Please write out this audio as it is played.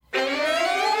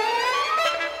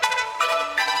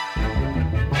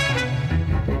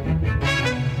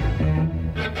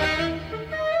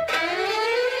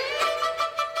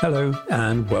Hello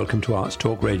and welcome to Arts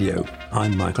Talk Radio.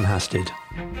 I'm Michael Hasted.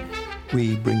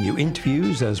 We bring you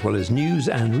interviews as well as news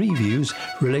and reviews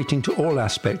relating to all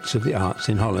aspects of the arts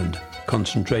in Holland,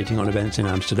 concentrating on events in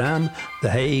Amsterdam,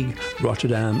 The Hague,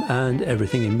 Rotterdam and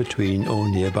everything in between or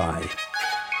nearby.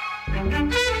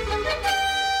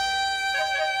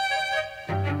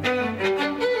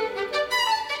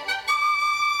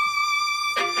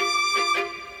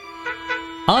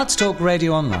 Arts Talk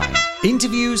Radio Online.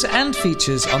 Interviews and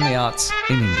features on the arts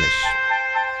in English.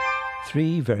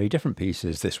 3 very different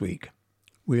pieces this week.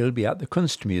 We'll be at the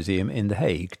Kunstmuseum in The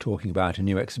Hague talking about a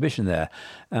new exhibition there,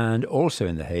 and also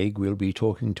in The Hague we'll be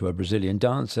talking to a Brazilian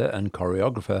dancer and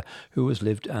choreographer who has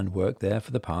lived and worked there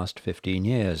for the past 15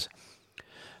 years.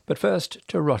 But first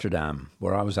to Rotterdam,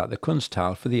 where I was at the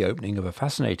Kunsthal for the opening of a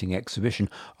fascinating exhibition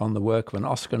on the work of an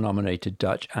Oscar-nominated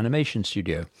Dutch animation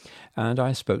studio, and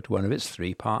I spoke to one of its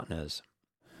 3 partners.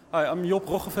 Hi, I'm Job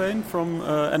Roggeveen from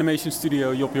animation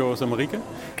studio Job, Joris and Marieke.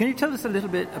 Can you tell us a little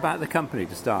bit about the company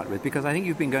to start with? Because I think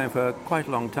you've been going for quite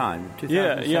a long time.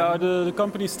 Yeah. The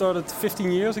company started 15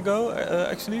 years ago,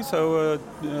 actually. So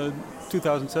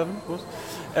 2007, of course.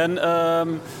 And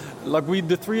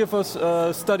the 3 of us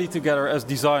studied together as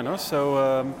designers. So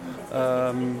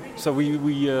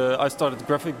I studied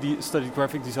graphic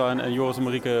design, and Joris and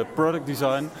Marieke product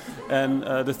design, and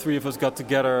the 3 of us got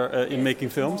together in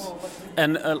making films.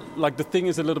 And the thing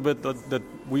is a little bit that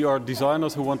we are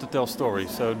designers who want to tell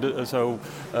stories.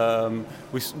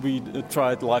 We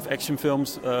tried live action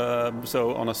films,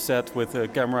 so on a set with a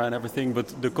camera and everything.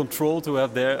 But the control to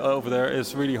have over there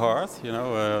is really hard,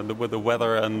 with the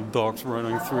weather and dogs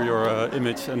running through your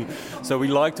image. And so we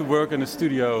like to work in a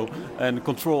studio and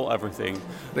control everything.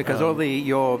 Because the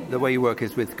way you work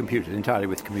is with computers, entirely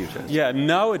with computers. Yeah,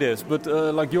 now it is. But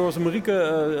Joris and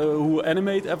Marieke, who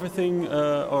animate everything,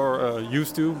 or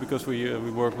used to, because we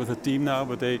work with a team now.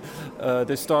 But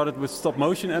they started with stop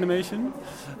motion animation,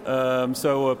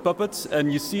 so puppets,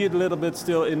 and you see it a little bit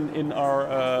still in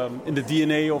our in the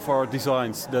DNA of our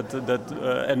designs.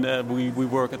 We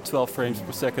work at 12 frames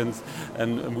per second,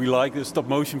 and we like the stop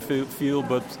motion feel.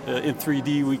 But in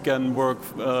 3D we can work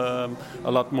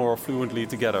a lot more fluently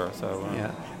together. So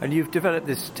yeah, and you've developed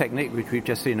this technique which we've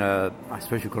just seen. I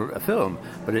suppose you call it a film,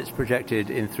 but it's projected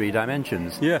in 3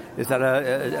 dimensions. Yeah, is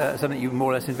that something you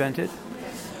more or less invented?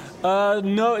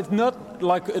 No, it's not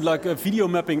like a video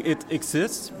mapping. It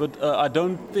exists, but I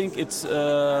don't think it's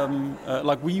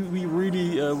we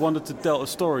really wanted to tell a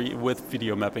story with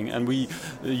video mapping, and we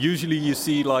usually you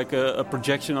see like a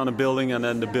projection on a building, and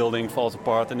then the building falls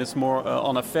apart, and it's more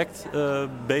on effect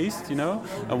based, And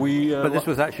but this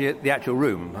was actually the actual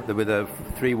room with the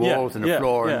 3 walls and a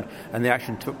floor, and the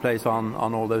action took place on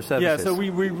all those surfaces. Yeah, so we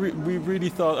really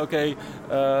thought, okay.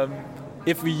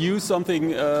 If we use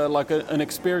something an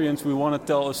experience, we want to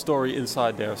tell a story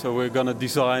inside there. So we're going to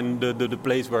design the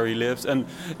place where he lives. And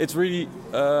it's really,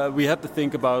 we had to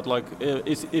think about,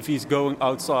 if he's going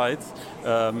outside,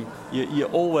 you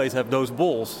always have those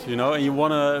walls, and you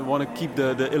want to keep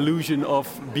the illusion of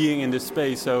being in this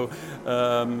space. So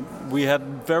we had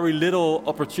very little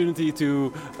opportunity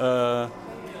to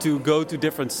go to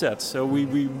different sets. So we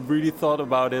really thought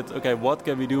about it. Okay, what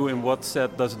can we do? In what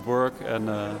set does it work?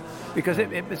 And because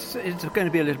it's going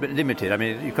to be a little bit limited. I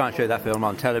mean, you can't show that film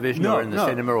on television or in the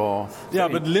cinema or. Yeah,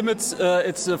 but limits.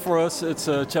 It's for us. It's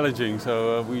challenging.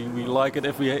 So we like it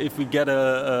if we get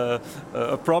a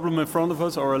problem in front of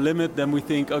us or a limit, then we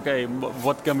think, okay,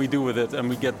 what can we do with it? And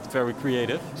we get very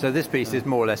creative. So this piece is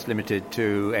more or less limited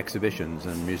to exhibitions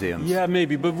and museums. Yeah,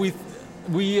 maybe, but we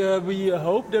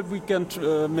hope that we can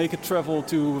make it travel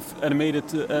to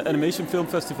animation film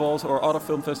festivals or other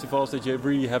film festivals, that you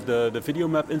really have the video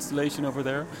map installation over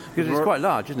there. Because it's quite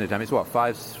large, isn't it? I mean, it's what,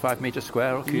 5 meters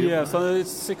square or cube? Yeah, so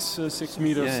it's 6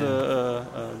 meters. Yeah.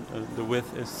 The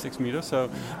width is 6 meters. So,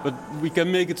 but we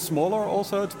can make it smaller.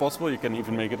 Also, it's possible. You can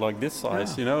even make it like this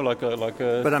size. Like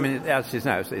a. But I mean, as it is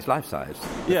now, it's life size.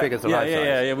 The figures are life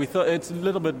size. Yeah. We thought it's a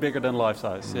little bit bigger than life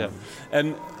size. Yeah,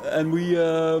 and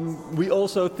we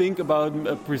also think about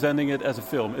presenting it as a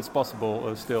film. It's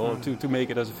possible still to make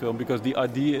it as a film, because the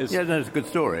idea is... Yeah, that's a good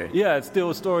story. Yeah, it's still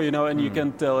a story, and you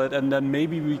can tell it, and then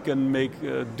maybe we can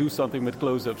do something with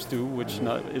close-ups too, which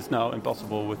is now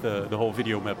impossible with the whole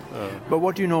video map. But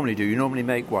what do you normally do? You normally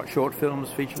make, short films,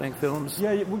 feature-length films?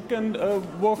 Yeah, we can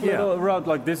walk a little around.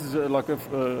 Like this is like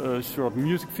a short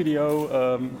music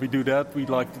video. We do that. We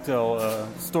like to tell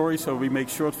stories, so we make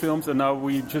short films, and now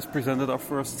we just presented our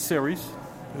first series.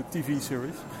 A TV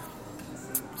series.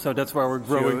 So that's where we're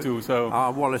growing to. So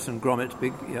Wallace and Gromit,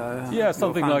 big.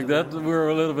 Something like that. We're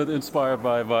a little bit inspired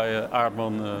by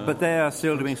Aardman. But they are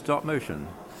still doing stop motion.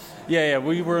 Yeah,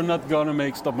 we were not gonna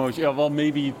make stop motion. Yeah, well,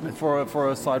 maybe for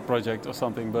a side project or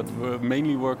something, but we're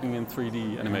mainly working in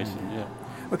 3D animation. Yeah.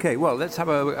 Okay, well, let's have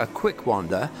a quick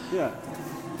wander. Yeah.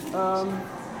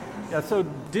 So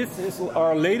this is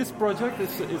our latest project.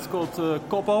 It's called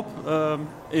Cop-Up.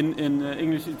 In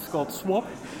English, it's called Swap.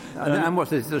 And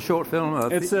what's this? It's a short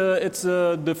film? It's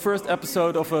the first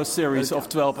episode of a series of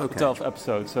 12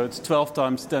 episodes. So it's 12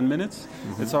 times 10 minutes.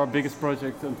 Mm-hmm. It's our biggest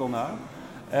project until now.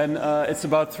 And it's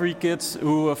about 3 kids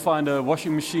who find a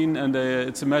washing machine, and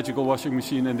it's a magical washing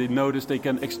machine, and they notice they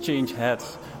can exchange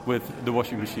heads with the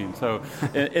washing machine. So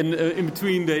in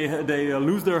between, they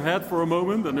lose their head for a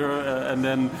moment, and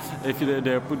then if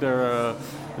they put their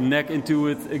neck into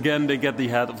it again, they get the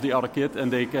head of the other kid, and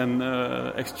they can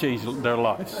exchange their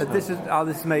lives. This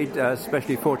is made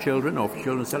especially for children or for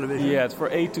children's television? Yeah, it's for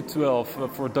 8 to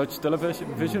 12 for Dutch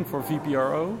television for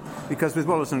VPRO. Because with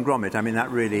Wallace and Gromit, I mean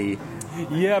that really.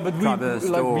 Yeah, but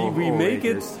we make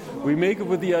it. We make it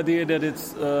with the idea that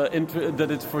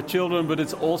it's for children, but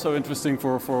it's also interesting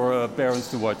for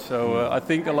parents to watch. So I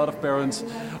think a lot of parents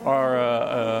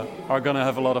are going to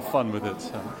have a lot of fun with it.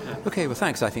 So, yeah. Okay, well,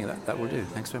 thanks. I think that will do.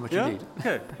 Thanks very much indeed.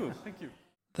 Okay, cool. Thank you.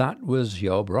 That was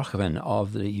Job Rochevin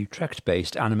of the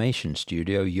Utrecht-based animation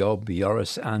studio Job,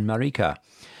 Joris and Marika.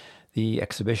 The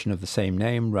exhibition of the same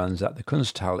name runs at the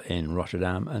Kunsthal in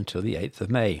Rotterdam until the 8th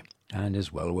of May and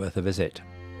is well worth a visit.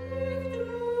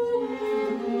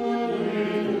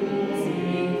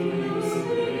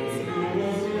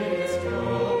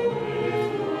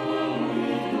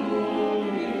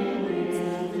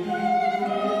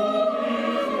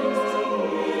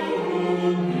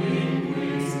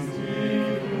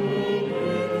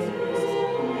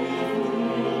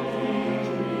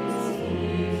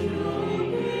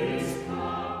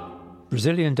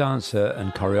 Brazilian dancer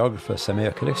and choreographer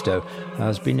Samir Calixto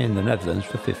has been in the Netherlands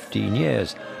for 15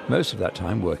 years, most of that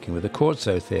time working with the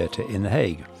Corso Theatre in The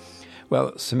Hague.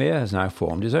 Well, Samir has now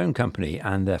formed his own company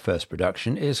and their first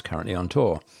production is currently on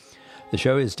tour. The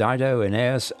show is Dido,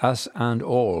 Aeneas, Us and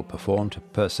All, performed to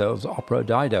Purcell's opera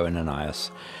Dido and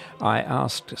Aeneas. I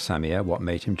asked Samir what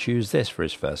made him choose this for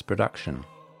his first production.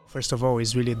 First of all,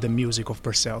 is really the music of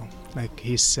Purcell. Like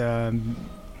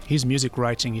his music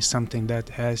writing is something that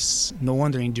has no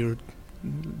wonder endured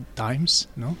times,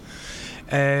 no?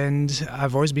 And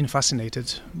I've always been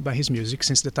fascinated by his music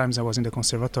since the times I was in the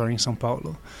conservatory in São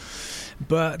Paulo.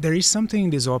 But there is something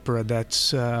in this opera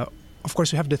that, of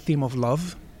course, you have the theme of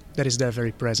love that is there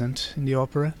very present in the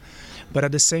opera. But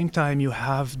at the same time, you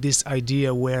have this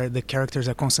idea where the characters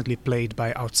are constantly played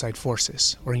by outside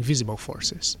forces or invisible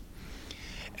forces.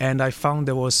 And I found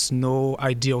there was no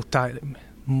ideal time.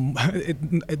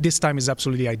 This time is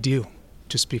absolutely ideal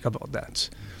to speak about that.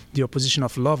 The opposition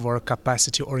of love or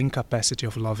capacity or incapacity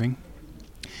of loving,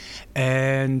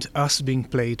 and us being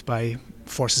played by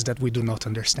forces that we do not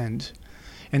understand.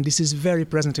 And this is very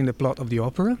present in the plot of the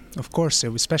opera, of course,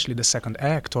 especially the second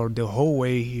act or the whole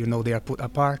way, they are put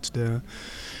apart,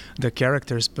 the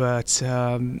characters. But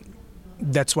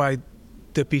that's why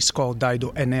the piece called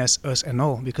Dido, Aeneas, Us and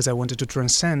All, because I wanted to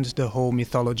transcend the whole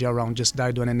mythology around just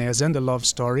Dido and Aeneas and the love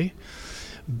story,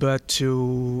 but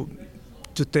to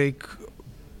take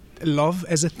love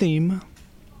as a theme,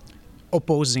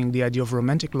 opposing the idea of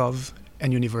romantic love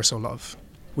and universal love,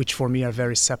 which for me are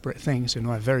very separate things,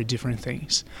 are very different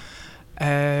things.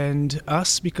 And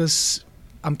us, because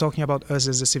I'm talking about us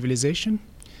as a civilization,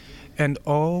 and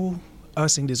all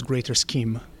us in this greater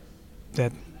scheme,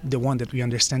 that the one that we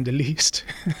understand the least.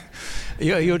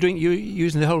 You're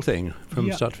using the whole thing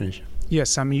from start to finish?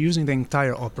 Yes, I'm using the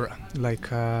entire opera,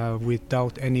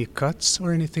 without any cuts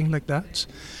or anything like that.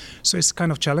 So it's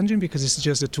kind of challenging because it's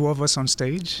just the two of us on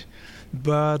stage.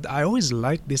 But I always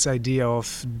liked this idea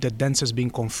of the dancers being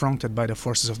confronted by the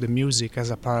forces of the music as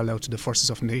a parallel to the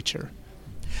forces of nature.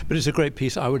 But it's a great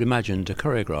piece, I would imagine, to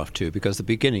choreograph too, because the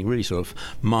beginning really sort of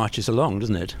marches along,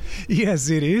 doesn't it? Yes,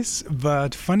 it is.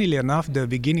 But funnily enough, the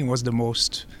beginning was the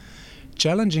most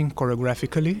challenging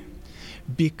choreographically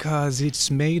because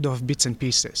it's made of bits and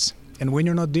pieces. And when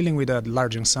you're not dealing with a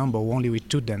large ensemble, only with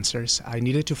 2 dancers, I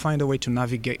needed to find a way to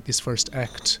navigate this first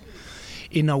act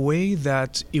in a way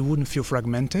that it wouldn't feel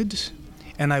fragmented,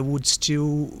 and I would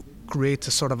still create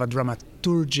a sort of a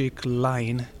dramaturgic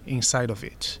line inside of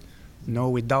it.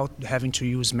 Without having to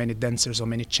use many dancers or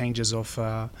many changes of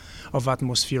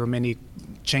atmosphere or many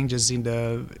changes in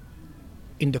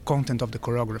the content of the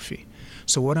choreography.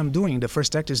 So what I'm doing, the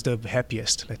first act is the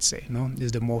happiest, let's say,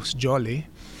 is the most jolly,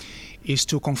 is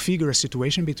to configure a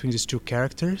situation between these 2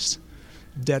 characters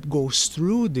that goes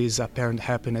through this apparent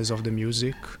happiness of the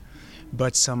music,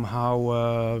 but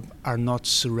somehow are not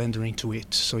surrendering to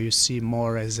it. So you see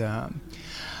more as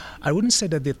I wouldn't say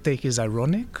that the take is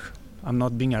ironic. I'm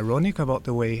not being ironic about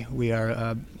the way we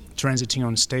are transiting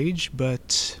on stage,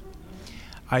 but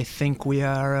I think we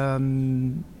are...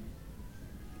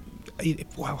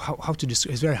 how to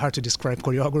describe? It's very hard to describe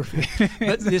choreography.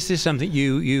 But this is something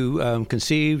you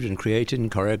conceived and created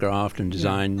and choreographed and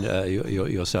designed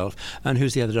yourself. And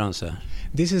who's the other dancer?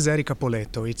 This is Erika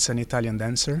Poletto. It's an Italian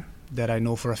dancer that I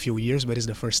know for a few years, but it's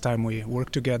the first time we work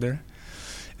together.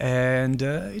 And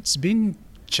it's been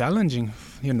challenging,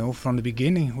 from the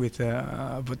beginning.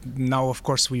 But now, of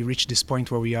course, we reach this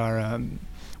point where we are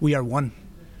one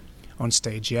on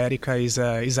stage. Erika is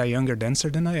a younger dancer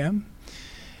than I am.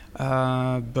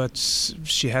 But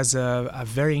she has a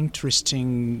very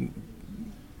interesting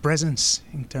presence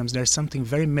in terms. There's something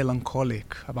very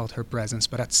melancholic about her presence,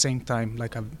 but at the same time,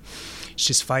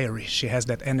 she's fiery. She has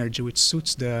that energy which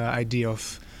suits the idea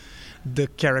of the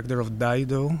character of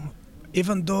Dido.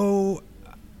 Even though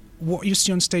what you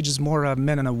see on stage is more a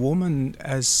man and a woman,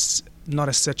 as not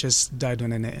as such as Dido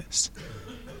and Aeneas.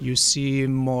 You see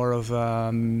more of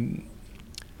a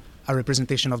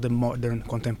representation of the modern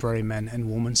contemporary man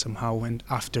and woman somehow, and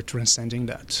after transcending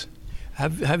that.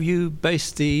 Have you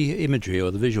based the imagery or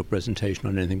the visual presentation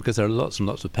on anything? Because there are lots and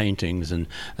lots of paintings and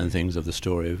things of the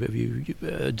story. Have you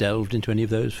delved into any of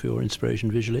those for your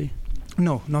inspiration visually?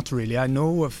 No, not really. I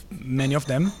know of many of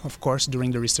them, of course,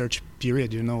 during the research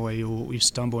period, you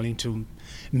stumble into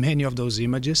many of those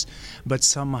images, but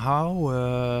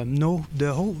somehow, no,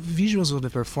 the whole visuals of the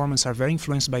performance are very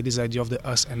influenced by this idea of the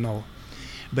us and all,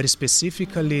 but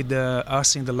specifically the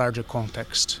us in the larger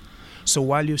context. So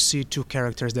while you see two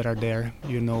characters that are there,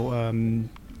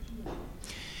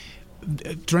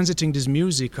 transiting this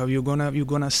music, you're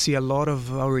gonna see a lot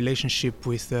of our relationship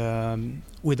with the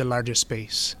larger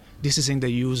space. This is in the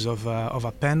use of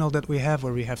a panel that we have,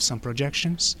 where we have some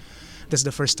projections. That's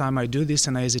the first time I do this,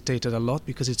 and I hesitated a lot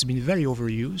because it's been very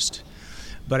overused.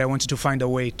 But I wanted to find a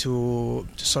way to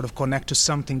sort of connect to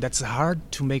something that's hard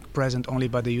to make present only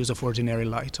by the use of ordinary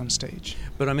light on stage.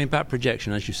 But I mean, that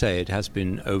projection, as you say, it has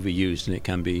been overused and it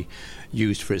can be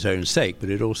used for its own sake,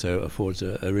 but it also affords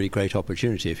a really great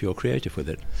opportunity if you're creative with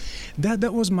it.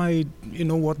 That was my,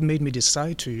 what made me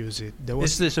decide to use it.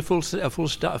 Is this a full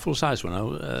size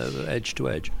one, edge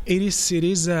to edge? It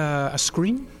is a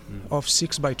screen of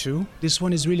 6x2. This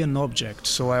one is really an object.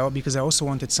 So because I also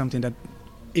wanted something that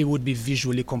it would be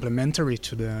visually complementary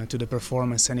to the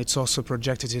performance, and it's also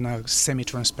projected in a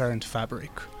semi-transparent fabric.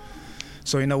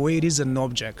 So in a way, it is an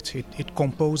object. It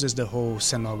composes the whole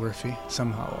scenography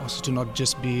somehow, also to not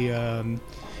just be,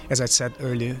 as I said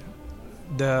earlier,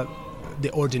 the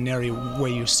ordinary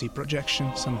way you see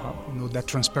projection somehow. That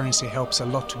transparency helps a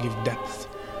lot to give depth.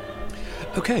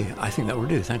 Okay, I think that will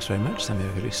do. Thanks very much, Samir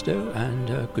Calixto, and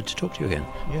good to talk to you again.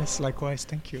 Yes, likewise.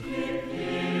 Thank you.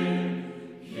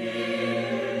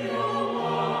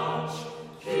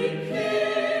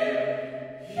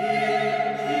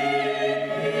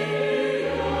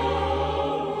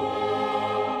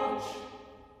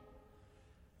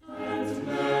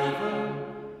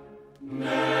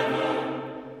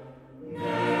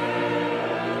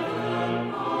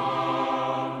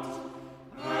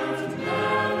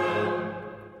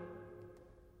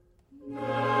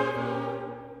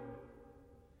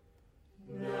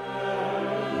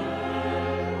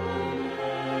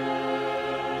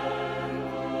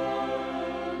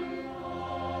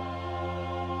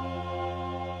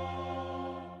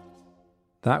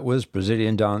 That was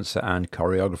Brazilian dancer and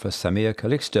choreographer Samir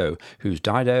Calixto, whose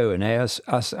Dido, Aeneas,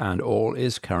 Us and All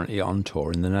is currently on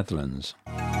tour in the Netherlands.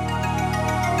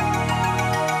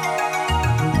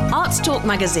 Arts Talk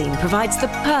magazine provides the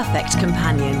perfect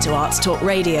companion to Arts Talk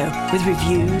Radio, with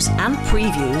reviews and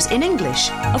previews in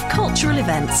English of cultural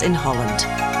events in Holland.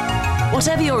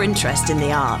 Whatever your interest in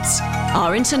the arts,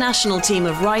 our international team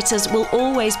of writers will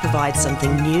always provide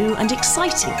something new and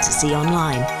exciting to see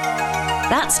online.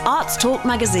 That's Arts Talk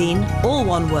Magazine, all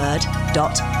one word,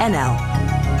 .nl.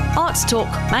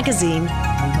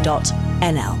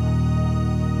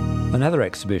 artstalkmagazine.nl. Another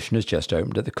exhibition has just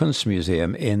opened at the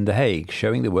Kunstmuseum in The Hague,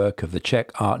 showing the work of the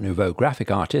Czech Art Nouveau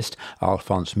graphic artist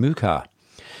Alfons Mucha.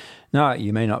 Now,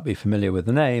 you may not be familiar with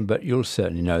the name, but you'll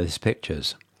certainly know his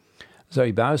pictures.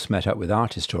 Zoe Baus met up with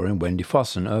art historian Wendy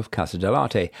Fossen of Casa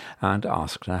dell'Arte and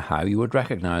asked her how you would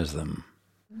recognise them.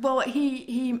 Well,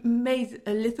 he made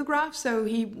a lithograph, so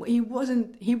he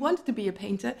wanted to be a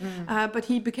painter, but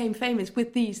he became famous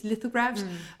with these lithographs,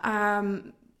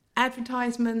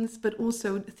 advertisements, but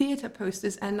also theatre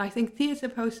posters. And I think theatre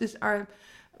posters are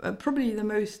probably the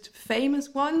most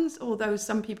famous ones, although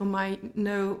some people may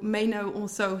know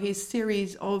also his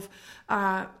series of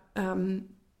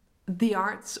the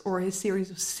arts or his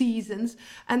series of seasons,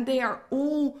 and they are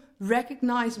all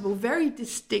recognizable, very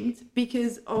distinct,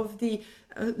 because of the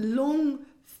long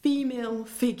female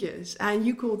figures, and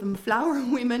you call them flower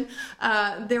women.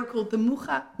 They're called the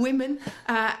Mucha women,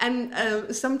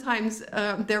 and sometimes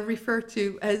they're referred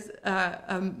to as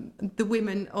the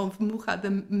women of Mucha,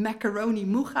 the macaroni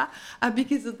Mucha,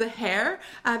 because of the hair,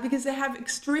 because they have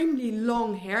extremely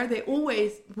long hair. They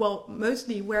always,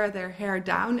 mostly wear their hair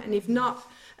down, and if not,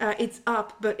 it's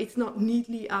up, but it's not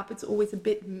neatly up. It's always a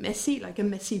bit messy, like a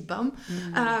messy bum.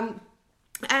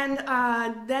 And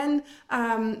then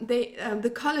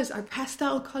the colors are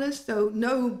pastel colors, so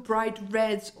no bright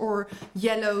reds or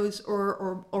yellows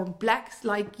or blacks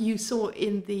like you saw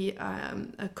in the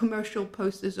commercial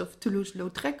posters of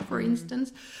Toulouse-Lautrec, for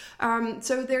instance.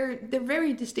 So they're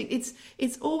very distinct.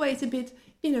 It's always a bit,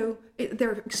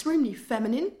 they're extremely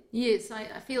feminine. Yes,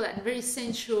 I feel that, and very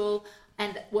sensual.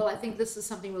 And, I think this is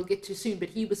something we'll get to soon, but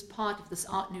he was part of this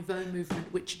Art Nouveau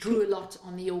movement, which drew a lot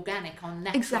on the organic, on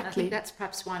natural. Exactly. I think that's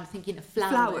perhaps why I'm thinking of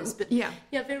flowers. But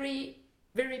very,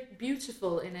 very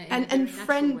beautiful in a and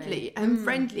friendly way. And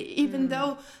friendly, even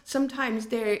though sometimes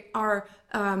they are,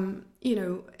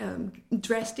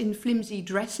 dressed in flimsy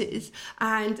dresses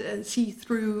and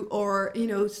see-through, or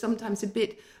sometimes a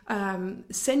bit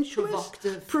sensuous,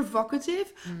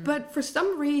 provocative. But for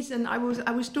some reason, I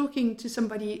was talking to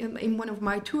somebody in one of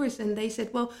my tours, and they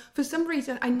said, well, for some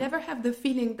reason, I never have the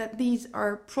feeling that these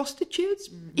are prostitutes,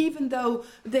 even though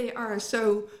they are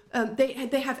so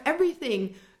they have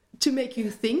everything to make you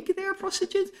think they're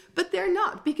prostitutes, but they're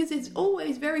not, because it's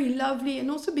always very lovely, and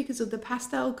also because of the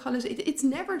pastel colors, it's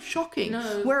never shocking.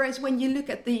 No. Whereas when you look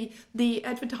at the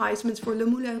advertisements for Le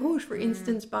Moulin Rouge, for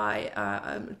instance, by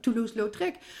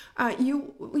Toulouse-Lautrec,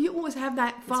 you always have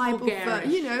that vibe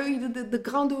of the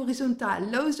Grande Horizontale.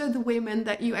 Those are the women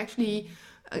that you actually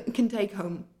can take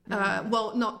home.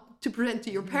 Not to present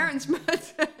to your parents,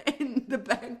 but in the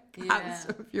back house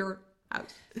of your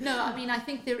house. No, I mean, I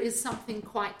think there is something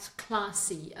quite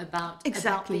classy about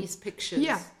these pictures.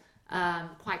 Yeah.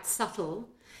 Quite subtle.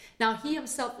 Now, he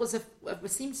himself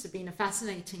seems to have been a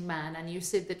fascinating man, and you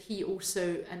said that he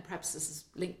also, and perhaps this is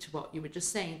linked to what you were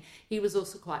just saying, he was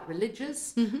also quite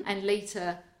religious, and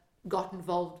later got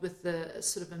involved with the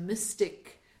sort of a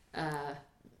mystic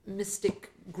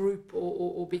group,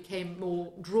 or became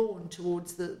more drawn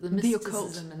towards the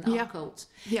mysticism and the occult.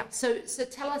 Yeah. So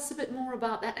tell us a bit more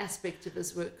about that aspect of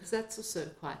his work, because that's also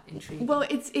quite intriguing. Well,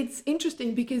 it's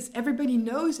interesting because everybody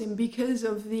knows him because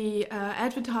of the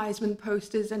advertisement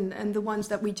posters and the ones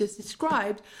that we just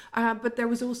described, but there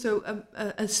was also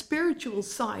a spiritual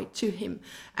side to him.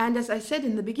 And as I said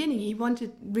in the beginning, he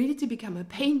wanted really to become a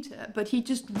painter, but he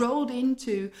just rolled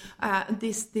into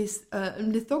this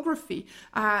lithography,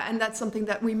 and that's something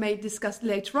that we may discuss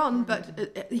later on.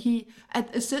 But he,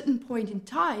 at a certain point in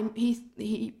time, he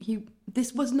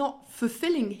this was not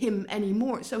fulfilling him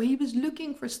anymore. So he was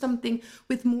looking for something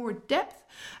with more depth.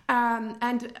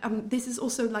 And this is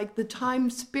also like the time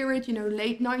spirit,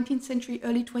 late 19th century,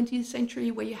 early 20th century,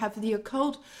 where you have the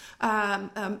occult.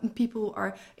 People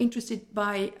are interested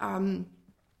by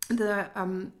the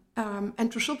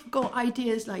anthroposophical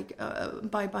ideas, like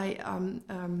by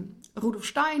Rudolf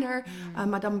Steiner,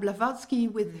 Madame Blavatsky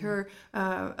with her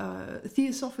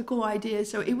theosophical ideas.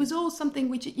 So it was all something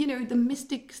which, the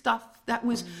mystic stuff that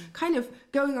was kind of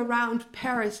going around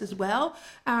Paris as well.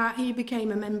 He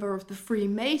became a member of the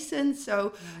Freemasons.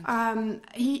 So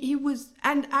he was,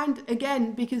 and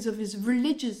again, because of his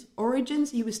religious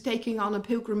origins, he was taking on a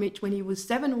pilgrimage when he was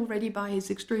 7 already by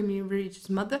his extremely religious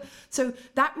mother. So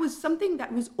that was something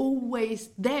that was always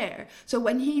there. So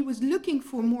when he was looking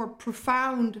for more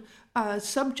profound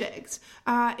subjects,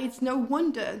 it's no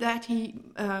wonder that he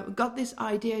got this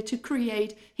idea to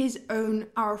create his own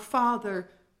Our Father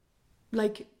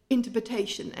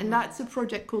interpretation, and that's a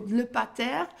project called Le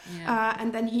Pater.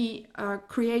 And then he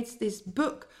creates this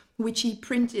book which he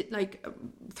printed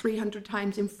 300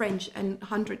 times in French and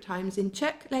 100 times in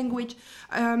Czech language,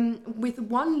 with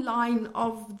one line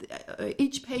of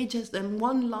each page has then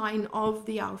one line of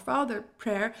the Our Father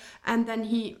prayer, and then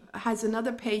he has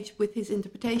another page with his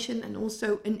interpretation and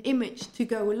also an image to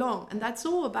go along. And that's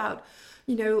all about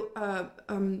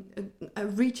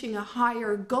reaching a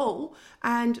higher goal.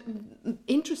 And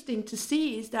interesting to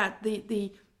see is that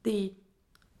the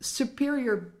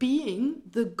superior being,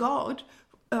 the God,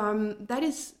 that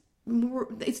is more,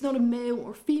 it's not a male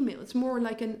or female, it's more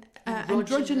like an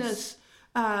androgynous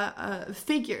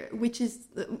figure, which is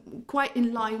quite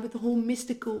in line with the whole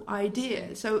mystical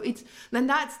idea. So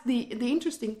that's the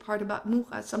interesting part about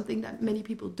Mucha, something that many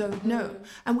people don't know.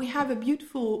 And we have a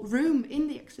beautiful room in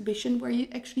the exhibition where you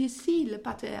actually see Le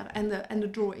Pater and the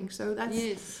drawing. So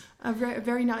that's a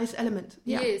very nice element.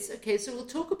 Yeah. Yes, okay, so we'll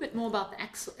talk a bit more about the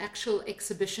actual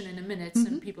exhibition in a minute,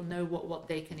 so people know what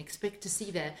they can expect to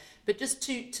see there. But just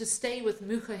to stay with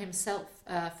Mucha himself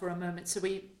for a moment, so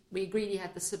we agreed he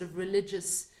had this sort of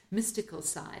religious, mystical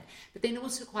side, but then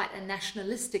also quite a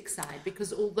nationalistic side,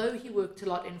 because although he worked a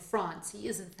lot in France, he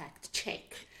is in fact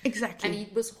Czech. Exactly. And he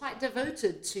was quite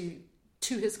devoted to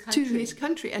his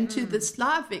country. And to the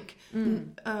Slavic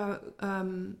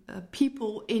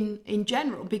people in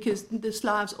general, because the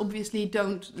Slavs obviously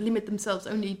don't limit themselves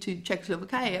only to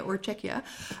Czechoslovakia or Czechia,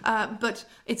 but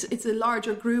it's a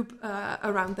larger group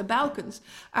around the Balkans.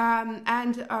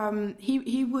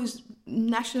 He was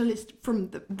nationalist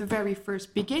from the very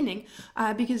first beginning,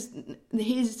 because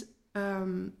his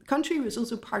country was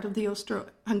also part of the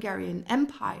Austro-Hungarian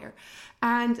Empire,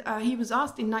 and he was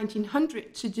asked in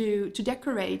 1900 to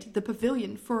decorate the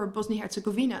pavilion for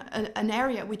Bosnia-Herzegovina, an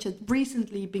area which had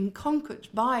recently been conquered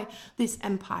by this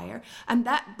empire, and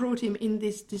that brought him in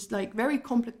this like very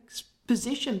complex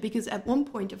position, because at one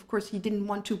point, of course, he didn't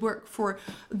want to work for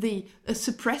the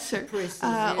suppressor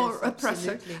or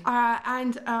oppressor,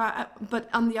 but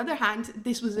on the other hand,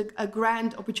 this was a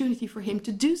grand opportunity for him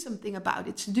to do something about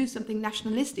it, to do something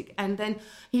nationalistic. And then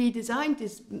he designed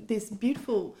this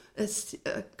beautiful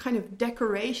kind of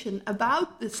decoration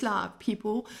about the Slav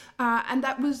people, and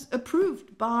that was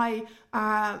approved by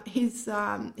his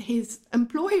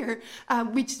employer,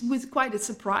 which was quite a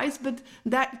surprise, but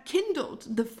that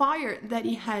kindled the fire that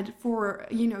he had for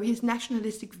his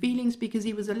nationalistic feelings, because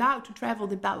he was allowed to travel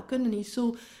the Balkan, and he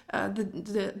saw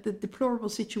the deplorable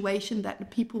situation that the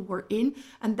people were in,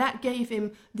 and that gave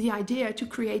him the idea to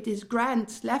create this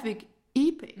grand Slavic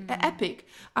epic,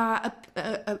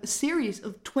 a series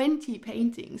of 20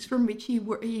 paintings, from which he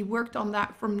worked on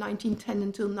that from 1910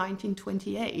 until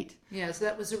 1928. Yeah, so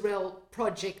that was a real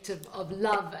project of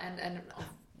love and of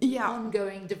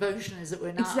ongoing devotion, as it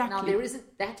were. Now, exactly. Now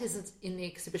that isn't in the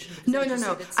exhibition. No.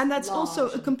 And that's also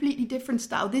a completely different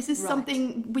style. This is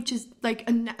something which is like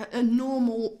a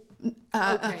normal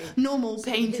normal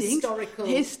so painting,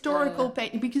 historical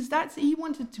painting, because he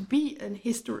wanted to be an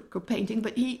historical painting,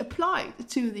 but he applied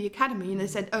to the academy and they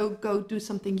said, oh, go do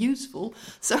something useful.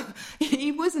 So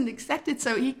he wasn't accepted.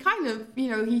 So he kind of,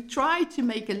 he tried to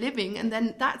make a living, and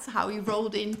then that's how he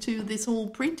rolled into this whole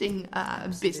printing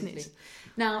business.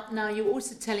 Now you're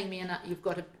also telling me, and you've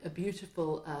got a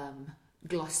beautiful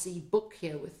glossy book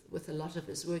here with a lot of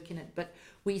his work in it, but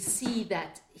we see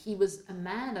that he was a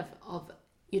man of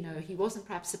he wasn't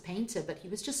perhaps a painter, but he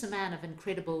was just a man of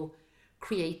incredible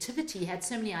creativity. He had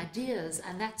so many ideas,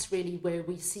 and that's really where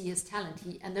we see his talent.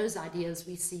 And those ideas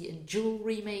we see in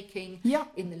jewelry making,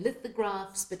 in the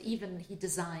lithographs, but even he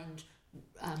designed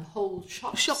whole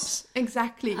shops.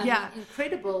 Exactly.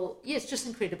 Incredible. Yes, just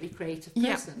incredibly creative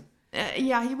person.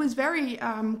 He was very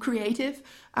creative.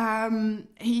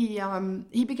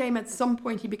 He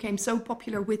became so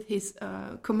popular with his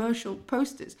commercial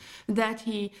posters that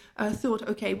he thought,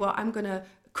 okay, well, I'm going to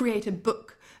create a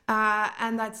book.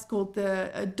 And that's called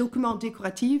the Document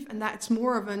Décoratif, and that's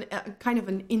more of a kind of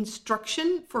an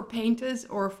instruction for painters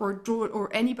or for or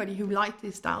anybody who liked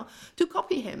his style to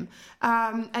copy him.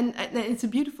 And it's a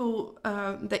beautiful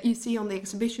that you see on the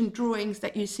exhibition drawings,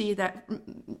 that you see that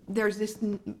there's this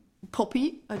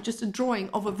poppy, just a drawing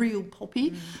of a real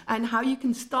poppy, and how you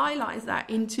can stylize that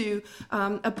into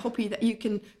a poppy that you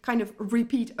can kind of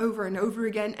repeat over and over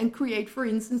again and create, for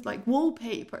instance, like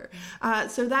wallpaper.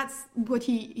 So that's what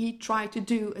he tried to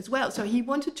do as well. So he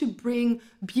wanted to bring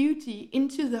beauty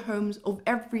into the homes of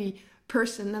every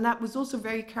person, and that was also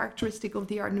very characteristic of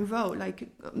the Art Nouveau, like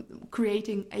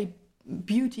creating a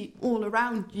beauty all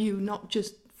around you, not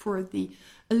just for the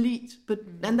elite,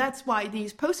 and that's why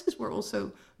these posters were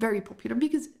also very popular,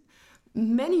 because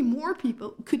many more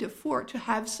people could afford to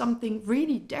have something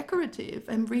really decorative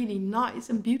and really nice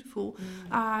and beautiful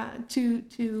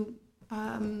to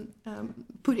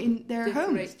put in their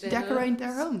homes, decorate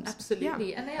their homes.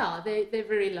 Absolutely, and they're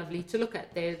very lovely to look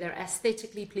at. They're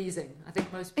aesthetically pleasing. I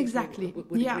think most people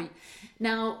would agree.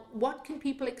 Now, what can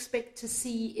people expect to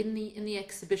see in the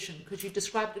exhibition? Because you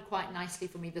described it quite nicely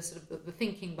for me, the sort of the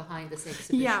thinking behind this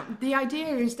exhibition. Yeah, the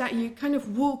idea is that you kind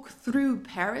of walk through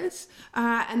Paris,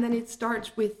 and then it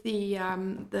starts with the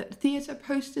theatre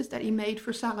posters that he made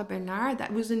for Sarah Bernard.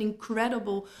 That was an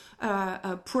incredible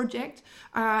project,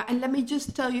 and let me me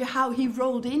just tell you how he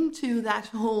rolled into that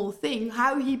whole thing,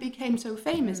 how he became so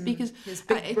famous, because his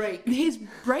big break. His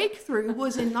breakthrough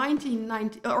was in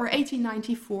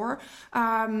 1894.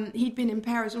 He'd been in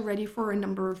Paris already for a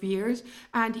number of years,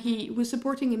 and he was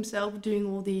supporting himself doing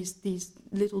all these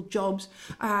little jobs.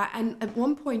 And at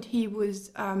one point, he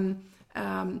was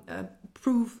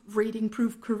proof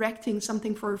correcting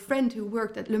something for a friend who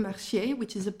worked at Le Mercier,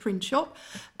 which is a print shop.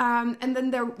 And then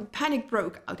their panic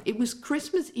broke out. It was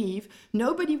Christmas Eve,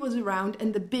 nobody was around,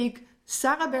 and the big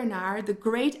Sarah Bernard, the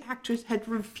great actress, had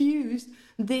refused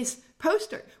this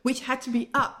poster, which had to be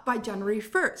up by January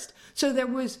 1st. So there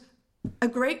was a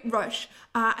great rush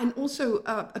and also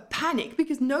a panic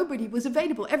because nobody was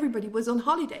available. Everybody was on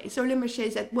holiday. So Le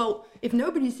Mercier said, well, if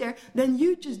nobody's there, then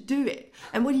you just do it.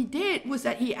 And what he did was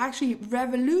that he actually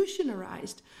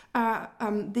revolutionized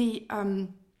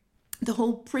the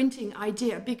whole printing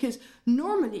idea, because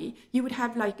normally you would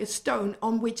have like a stone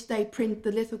on which they print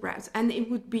the lithographs, and it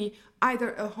would be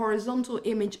either a horizontal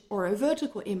image or a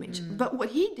vertical image. But what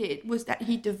he did was that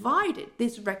he divided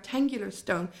this rectangular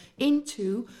stone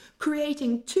into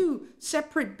creating two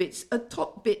separate bits, a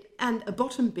top bit and a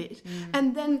bottom bit,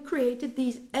 and then created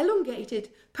these elongated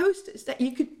posters that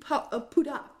you could put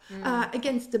up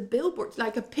against the billboards,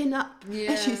 like a pin-up,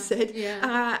 as you said.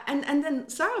 And then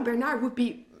Sarah Bernard would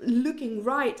be looking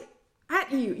right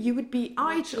at you. You would be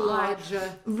eye to eye.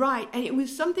 Right. And it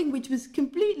was something which was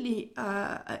completely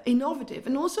innovative.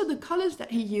 And also the colors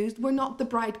that he used were not the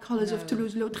bright colors of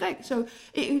Toulouse-Lautrec. So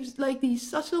it was like these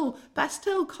subtle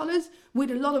pastel colors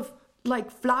with a lot of like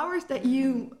flowers that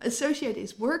you associate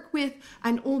his work with,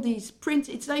 and all these prints.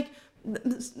 It's like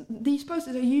these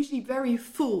posters are usually very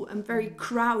full and very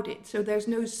crowded, so there's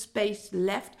no space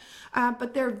left,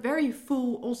 but they're very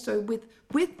full also with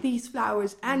these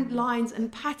flowers and lines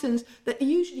and patterns that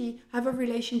usually have a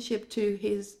relationship to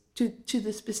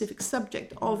the specific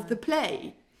subject of the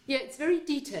play. Yeah, it's very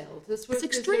detailed. This work it's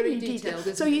extremely is very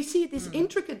detailed. So you see these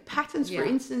intricate patterns, for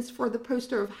instance, for the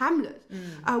poster of Hamlet,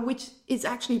 which is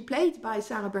actually played by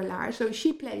Sarah Bernard. So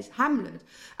she plays Hamlet.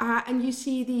 And you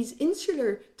see these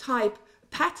insular type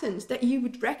patterns that you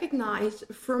would recognize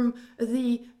from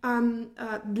the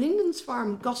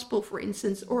Lindensfarne Gospel, for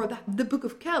instance, or the Book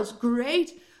of Kells,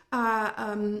 great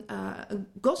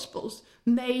Gospels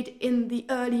made in the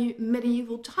early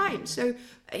medieval times. So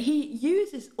he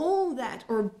uses all that,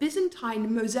 or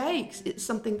Byzantine mosaics. It's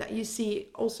something that you see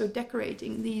also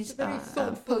decorating these. Very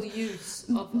thoughtful use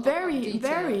of very.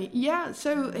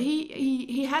 So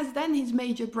he has then his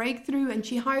major breakthrough, and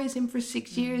she hires him for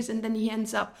 6 years, and then he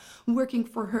ends up working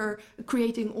for her,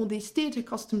 creating all these theatre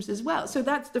costumes as well. So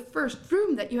that's the first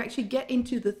room that you actually get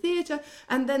into the theatre,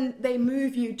 and then they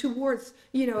move you towards,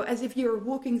 as if you're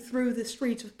walking through the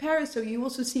streets of Paris. So you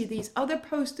also see these other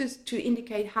posters to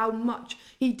indicate how much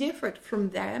he differed from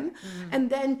them. And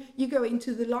then you go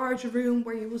into the large room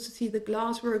where you also see the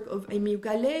glasswork of Émile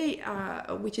Gallet,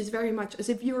 which is very much as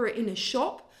if you were in a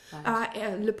shop.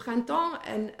 Le Printemps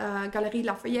and Galerie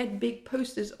Lafayette, big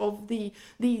posters of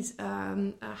these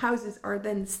houses are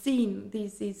then seen,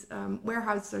 these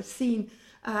warehouses are seen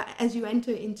as you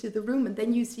enter into the room, and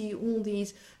then you see all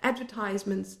these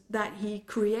advertisements that he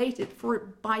created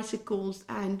for bicycles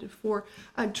and for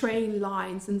train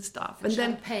lines and stuff. And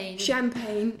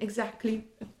Champagne, exactly.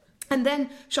 And then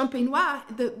Champenois,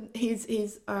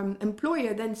 his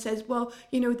employer, then says, well,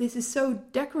 this is so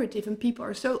decorative and people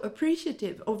are so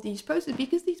appreciative of these posters,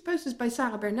 because these posters by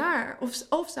Sarah Bernard,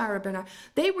 of Sarah Bernard,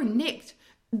 they were nicked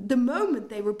the moment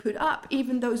they were put up.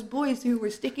 Even those boys who were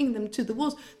sticking them to the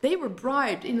walls, they were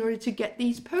bribed in order to get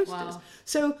these posters. Wow.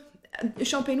 So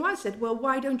Champenois said, well,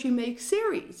 why don't you make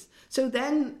series? So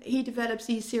then he develops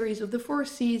these series of the 4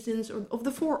 seasons, or of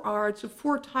the 4 arts, of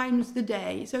 4 times the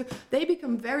day. So they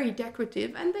become very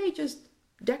decorative, and they just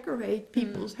decorate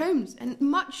people's homes, and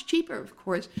much cheaper, of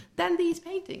course, than these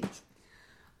paintings.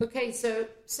 Okay, so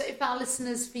if our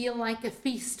listeners feel like a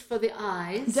feast for the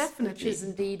eyes, definitely, which is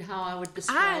indeed how I would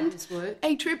describe his work,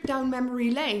 a trip down memory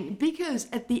lane, because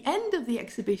at the end of the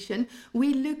exhibition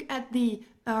we look at the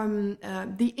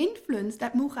influence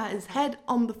that Mucha has had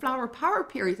on the flower power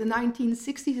period, the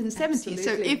 1960s and 70s. Absolutely.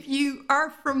 So if you are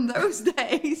from those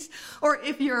days, or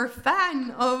if you're a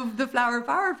fan of the flower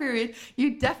power period,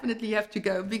 you definitely have to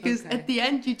go, because at the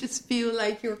end you just feel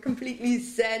like you're completely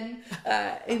zen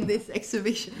in this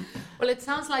exhibition. Well, it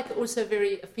sounds like also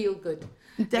very feel-good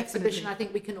exhibition. I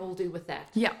think we can all do with that.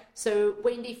 Yeah. So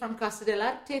Wendy from Casa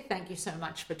dell'Arte, thank you so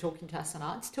much for talking to us on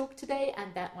Arts Talk today,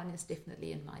 and that one is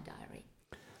definitely in my diary.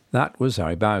 That was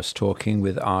Harry Baus talking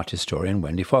with art historian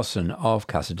Wendy Fossen of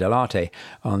Casa dell'Arte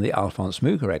on the Alphonse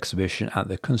Mucha exhibition at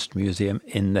the Kunstmuseum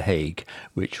in The Hague,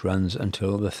 which runs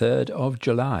until the 3rd of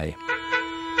July.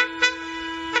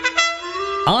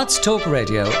 Arts Talk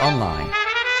Radio Online.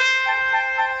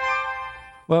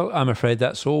 Well, I'm afraid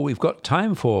that's all we've got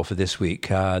time for this week.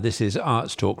 This is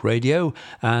Arts Talk Radio,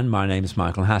 and my name's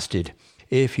Michael Hasted.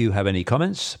 If you have any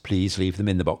comments, please leave them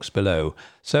in the box below.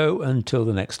 So until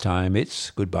the next time, it's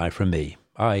goodbye from me.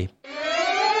 Bye.